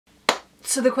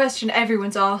So the question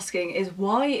everyone's asking is,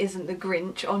 why isn't The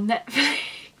Grinch on Netflix?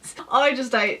 I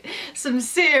just ate some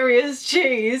serious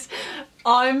cheese.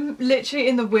 I'm literally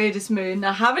in the weirdest mood and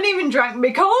I haven't even drank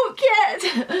my Coke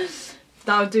yet.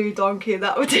 That'll do, donkey,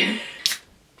 that would do.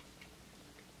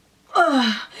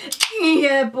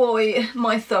 Yeah, boy,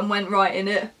 my thumb went right in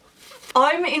it.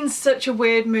 I'm in such a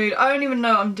weird mood. I don't even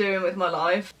know what I'm doing with my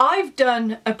life. I've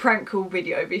done a prank call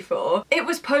video before. It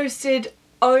was posted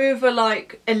over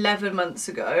like 11 months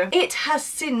ago. It has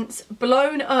since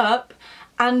blown up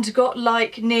and got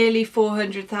like nearly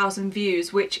 400,000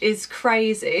 views, which is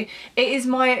crazy. It is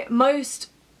my most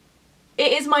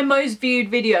viewed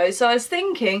video. So I was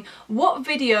thinking, what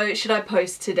video should I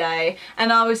post today?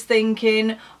 And I was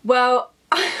thinking, well,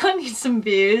 I need some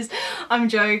views. I'm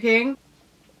joking.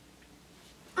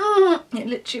 It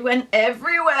literally went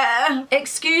everywhere.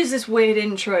 Excuse this weird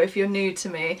intro if you're new to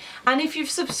me. And if you've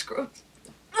subscribed...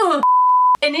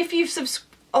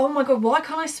 oh my god, why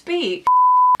can't I speak?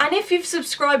 And if you've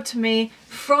subscribed to me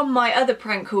from my other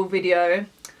prank call video,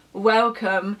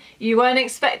 welcome. You weren't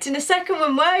expecting a second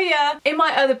one, were ya? In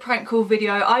my other prank call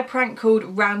video, I prank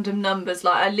called random numbers.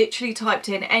 Like, I literally typed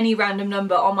in any random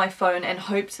number on my phone and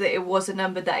hoped that it was a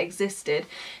number that existed.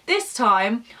 This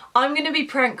time, I'm gonna be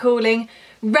prank calling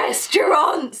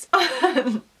restaurants.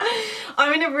 I'm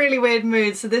in a really weird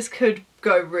mood, so this could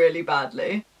go really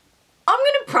badly. I'm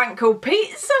gonna prank call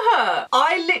Pizza Hut.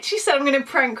 I literally said I'm gonna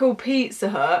prank call Pizza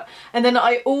Hut, and then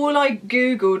all I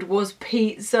googled was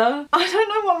pizza. I don't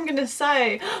know what I'm gonna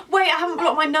say. Wait, I haven't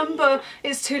blocked my number.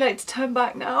 It's too late to turn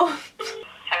back now.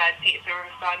 Hello, Pizza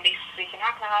Hut, Lisa speaking.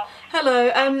 How can I help?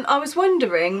 Hello, I was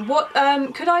wondering, what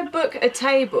could I book a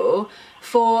table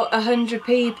for 100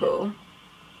 people?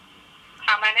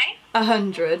 How many?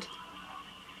 100.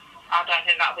 I don't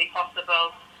think that'll be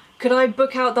possible. Could I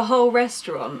book out the whole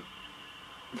restaurant?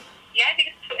 Yeah,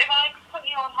 if I put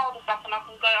you on hold a second, I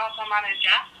can go ask my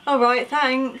manager. Alright,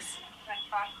 thanks. That's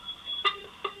fine.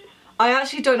 I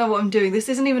actually don't know what I'm doing. This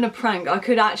isn't even a prank. I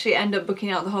could actually end up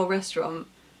booking out the whole restaurant.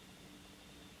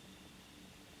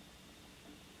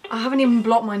 I haven't even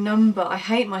blocked my number. I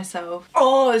hate myself.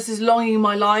 Oh, this is longing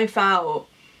my life out.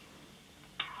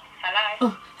 Hello?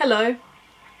 Oh, hello.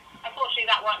 Unfortunately,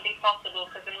 that won't be possible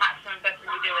because the maximum booking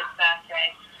we do is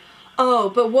 30. Oh,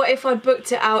 but what if I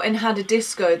booked it out and had a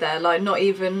disco there? Like, not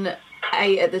even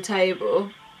 8 at the table.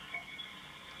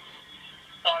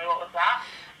 Sorry, what was that?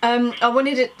 I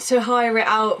wanted it to hire it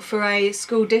out for a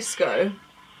school disco.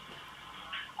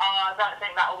 I don't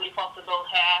think that will be possible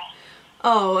here.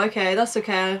 Oh, okay, that's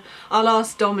okay. I'll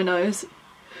ask Domino's.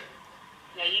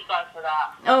 Yeah, you go for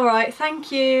that. Alright,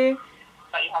 thank you.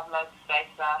 But you have loads of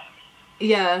space there.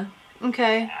 Yeah,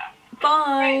 okay. Yeah.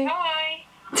 Bye. Right, bye.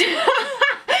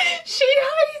 She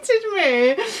hated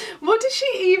me. What did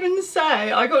she even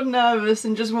say? I got nervous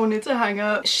and just wanted to hang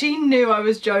up. She knew I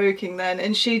was joking then,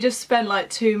 and she just spent like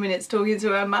 2 minutes talking to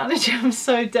her manager. I'm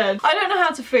so dead. I don't know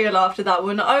how to feel after that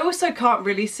one. I also can't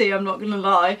really see, I'm not gonna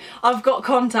lie. I've got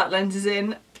contact lenses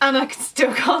in and I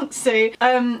still can't see.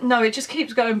 No, it just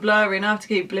keeps going blurry and I have to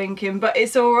keep blinking, but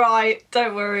it's alright,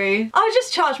 don't worry. I'll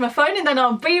just charge my phone and then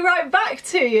I'll be right back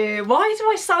to you. Why do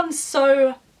I sound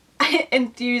so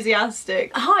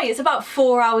enthusiastic? Hi, it's about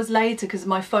 4 hours later because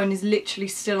my phone is literally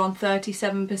still on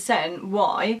 37%.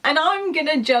 Why? And I'm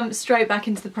gonna jump straight back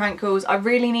into the prank calls. I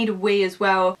really need a wee as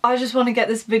well. I just want to get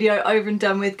this video over and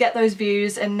done with, get those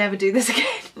views and never do this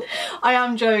again. I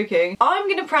am joking. I'm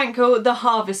gonna prank call the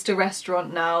Harvester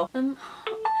restaurant now. Harvester.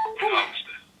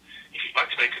 If you'd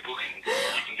like to make a booking, you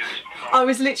can do this. I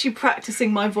was literally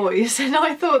practicing my voice and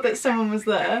I thought that someone was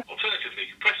there.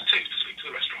 Alternatively, press 2 to speak to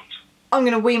the restaurant. I'm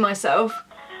gonna wee myself.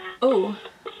 Oh,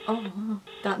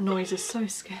 that noise is so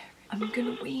scary. I'm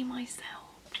gonna wee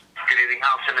myself. Good evening,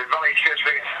 Alton and Valley.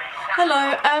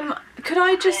 Hello, could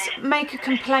I just make a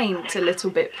complaint a little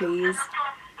bit, please?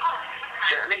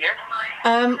 Certainly, yes.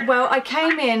 Well, I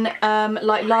came in,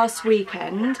 like last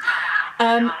weekend,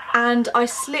 and I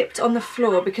slipped on the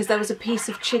floor because there was a piece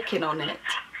of chicken on it.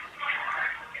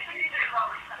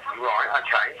 Right,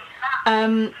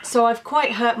 okay. So I've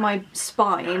quite hurt my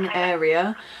spine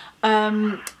area,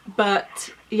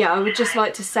 but yeah, I would just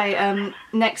like to say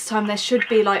next time there should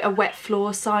be like a wet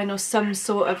floor sign or some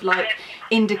sort of like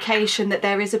indication that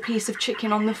there is a piece of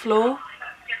chicken on the floor.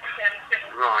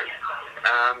 Right.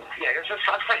 Yeah, it's just,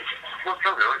 I think, what's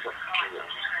wrong with it?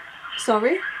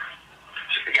 Sorry?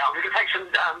 Yeah, I'm going to take some,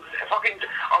 if I can,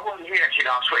 I wasn't here actually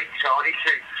last week, so I need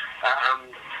to,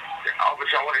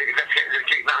 obviously I want to investigate the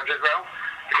chief manager as well,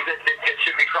 because it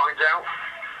should be signs out.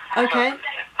 Okay.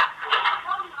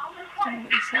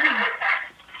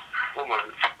 One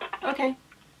moment. Okay.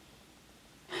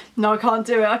 No, I can't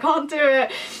do it. I can't do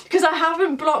it. Because I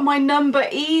haven't blocked my number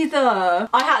either.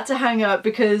 I had to hang up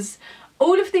because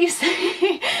all of these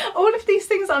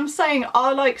things I'm saying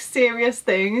are like serious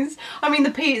things. I mean,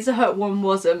 the Pizza Hut one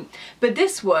wasn't, but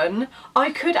this one I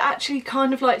could actually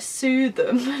kind of like sue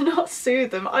them. Not sue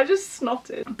them, I just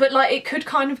snotted. But like it could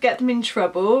kind of get them in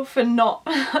trouble for not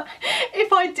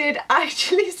if I did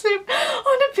actually slip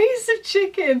on a piece of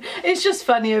chicken. It's just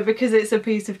funnier because it's a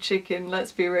piece of chicken,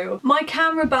 let's be real. My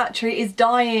camera battery is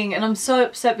dying and I'm so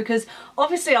upset because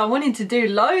obviously I wanted to do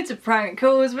loads of prank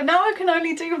calls, but now I can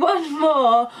only do one more.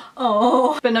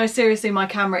 Oh, but no, seriously, my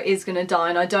camera is gonna die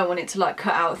and I don't want it to like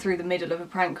cut out through the middle of a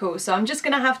prank call, so I'm just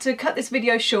gonna have to cut this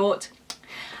video short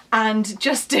and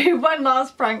just do one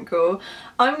last prank call.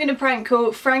 I'm gonna prank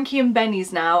call Frankie and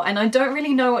Benny's now, and I don't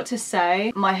really know what to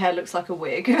say. My hair looks like a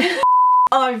wig.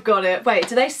 I've got it. Wait,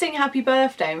 do they sing happy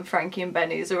birthday in Frankie and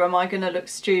Benny's, or am I gonna look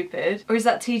stupid? Or is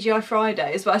that TGI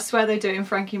Fridays? But I swear they do it in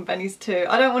Frankie and Benny's too.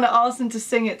 I don't want to ask them to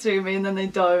sing it to me and then they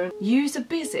don't. User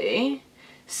busy?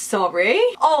 Sorry?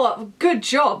 Oh, good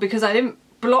job, because I didn't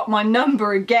block my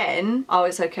number again. Oh,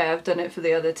 it's okay, I've done it for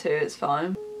the other two, it's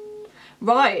fine.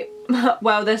 Right,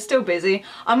 well, they're still busy.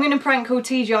 I'm gonna prank call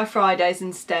TGI Fridays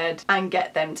instead and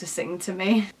get them to sing to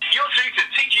me. You're through to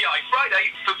TGI Friday.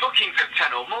 For bookings of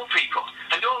 10 or more people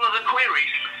and all other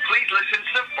queries, please listen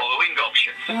to the following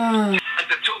options. And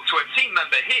to talk to a team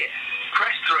member here,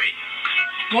 press 3.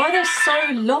 Why are they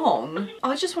so long?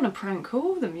 I just want to prank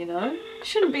call them, you know? It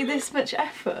shouldn't be this much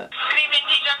effort. Good evening,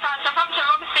 TGI Friday. Southampton,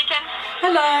 Robin speaking.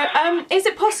 Hello, is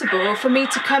it possible for me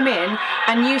to come in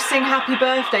and you sing happy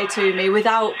birthday to me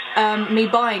without me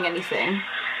buying anything?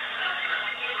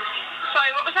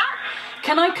 Sorry, what was that?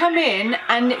 Can I come in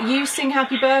and you sing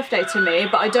happy birthday to me,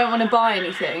 but I don't want to buy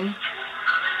anything?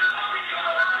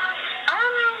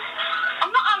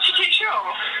 I'm not actually too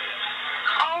sure.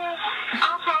 I'll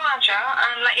ask my manager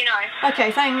and let you know.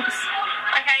 Okay, thanks.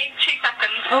 Okay, 2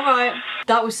 seconds. Alright.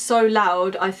 That was so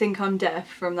loud, I think I'm deaf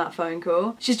from that phone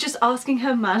call. She's just asking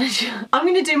her manager. I'm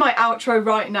gonna do my outro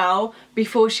right now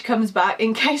before she comes back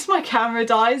in case my camera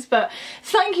dies, but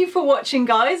thank you for watching,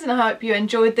 guys, and I hope you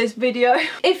enjoyed this video.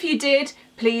 If you did,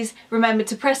 please remember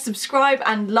to press subscribe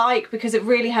and like because it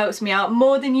really helps me out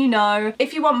more than you know.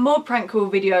 If you want more prank call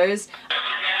videos...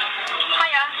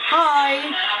 Hiya. Hi!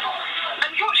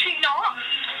 Unfortunately not.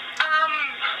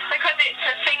 Because it's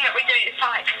a thing that we do, it's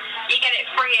like you get it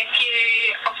free if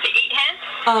you obviously eat here.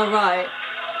 Oh, right.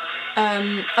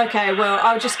 Okay, well,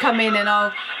 I'll just come in and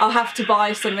I'll have to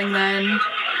buy something then.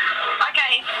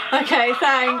 Okay. Okay,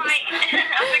 thanks. Alright.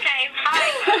 That's okay.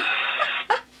 Bye.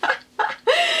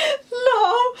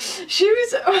 Lol. She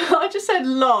was, I just said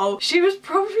lol. She was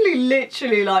probably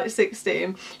literally like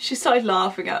 16. She started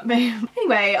laughing at me.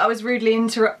 Anyway, I was rudely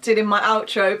interrupted in my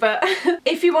outro, but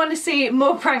if you want to see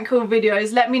more prank call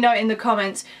videos, let me know in the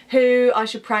comments who I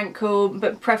should prank call,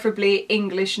 but preferably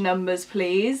English numbers,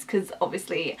 please, because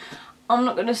obviously I'm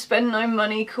not going to spend no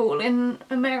money calling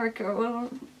America or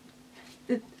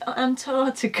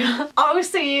Antarctica. I will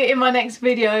see you in my next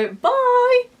video.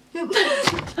 Bye!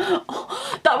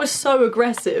 Oh, that was so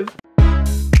aggressive.